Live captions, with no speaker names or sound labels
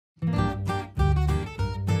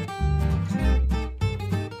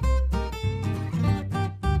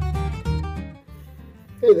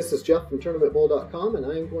Hey, this is Jeff from TournamentBowl.com, and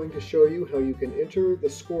I am going to show you how you can enter the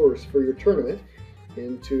scores for your tournament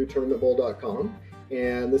into TournamentBowl.com.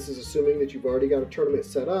 And this is assuming that you've already got a tournament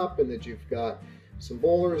set up and that you've got some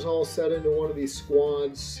bowlers all set into one of these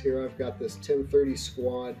squads. Here I've got this 1030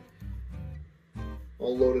 squad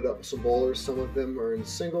all loaded up with some bowlers. Some of them are in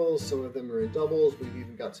singles, some of them are in doubles. We've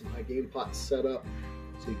even got some high game pots set up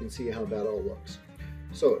so you can see how that all looks.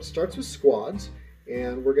 So it starts with squads.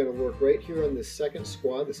 And we're going to work right here on this second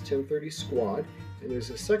squad, this 1030 squad. And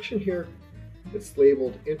there's a section here that's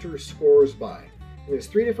labeled Enter Scores By. And there's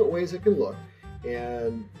three different ways it can look.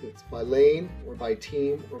 And it's by lane, or by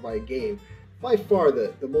team, or by game. By far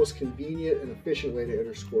the most convenient and efficient way to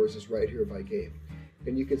enter scores is right here by game.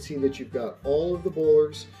 And you can see that you've got all of the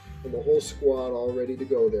bowlers and the whole squad all ready to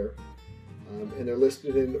go there. And they're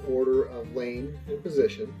listed in order of lane and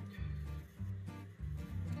position.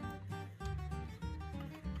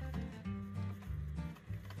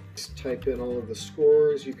 Type in all of the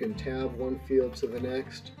scores. You can tab one field to the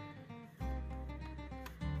next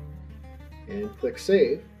and click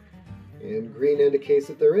save, and green indicates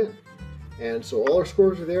that they're in. And so all our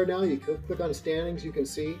scores are there now. You click on standings, you can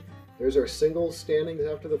see there's our singles standings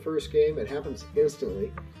after the first game. It happens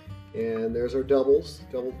instantly. And there's our doubles.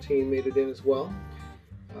 Double team made it in as well.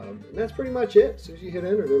 And that's pretty much it. As soon as you hit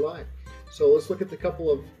enter, they're live. So let's look at the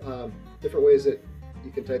couple of different ways that you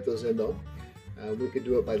can type those in though. We could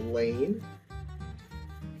do it by lane.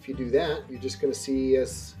 If you do that, you're just going to see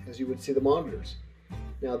as you would see the monitors.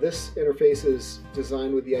 Now this interface is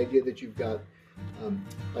designed with the idea that you've got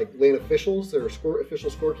like lane officials that are official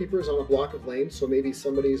scorekeepers on a block of lanes. So maybe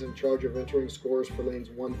somebody's in charge of entering scores for lanes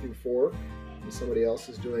 1 through 4, and somebody else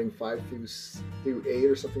is doing 5 through 8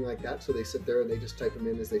 or something like that. So they sit there and they just type them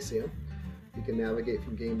in as they see them. You can navigate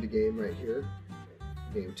from game to game right here,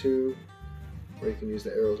 game 2, or you can use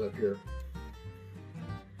the arrows up here.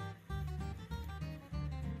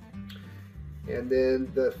 And then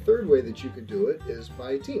the third way that you could do it is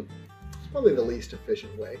by team. It's probably the least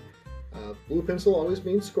efficient way. Blue pencil always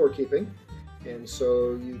means scorekeeping, and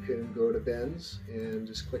so you can go to Ben's and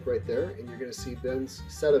just click right there, and you're going to see Ben's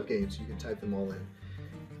set of games. You can type them all in.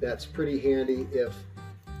 That's pretty handy if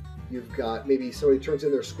you've got maybe somebody turns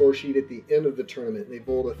in their score sheet at the end of the tournament and they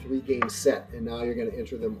bowled a 3-game set, and now you're going to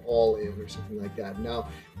enter them all in or something like that. Now,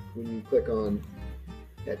 when you click on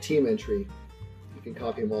that team entry, you can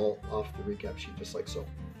copy them all off the recap sheet just like so.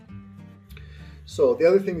 So the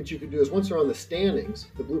other thing that you can do is once they're on the standings,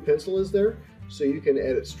 the blue pencil is there, so you can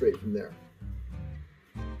edit straight from there.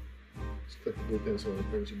 Just click the blue pencil and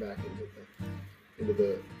it brings you back into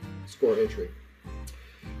the score entry.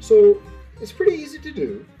 So it's pretty easy to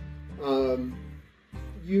do.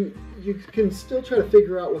 You can still try to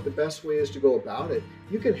figure out what the best way is to go about it.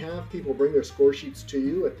 You can have people bring their score sheets to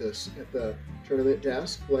you at the tournament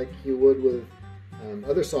desk like you would with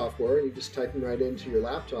other software, and you just type them right into your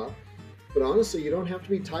laptop. But honestly, you don't have to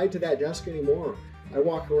be tied to that desk anymore. I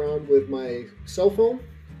walk around with my cell phone,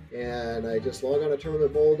 and I just log on to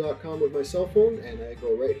TournamentBowl.com with my cell phone, and I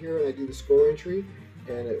go right here and I do the score entry,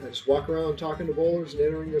 and I just walk around talking to bowlers and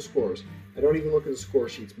entering their scores. I don't even look at the score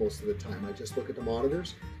sheets most of the time. I just look at the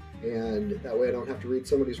monitors, and that way I don't have to read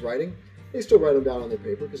somebody's writing. They still write them down on their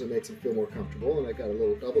paper because it makes them feel more comfortable, and I got a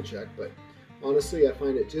little double check, but honestly, I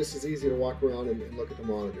find it just as easy to walk around and look at the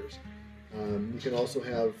monitors. You can also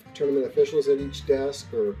have tournament officials at each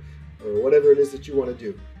desk or whatever it is that you want to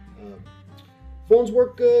do. Phones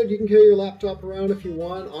work good. You can carry your laptop around if you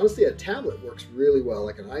want. Honestly, a tablet works really well,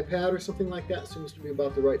 like an iPad or something like that seems to be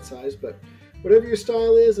about the right size. But whatever your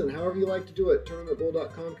style is and however you like to do it,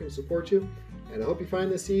 TournamentBowl.com can support you. And I hope you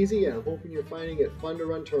find this easy, and I'm hoping you're finding it fun to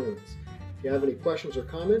run tournaments. If you have any questions or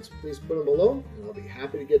comments, please put them below, and I'll be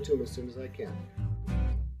happy to get to them as soon as I can.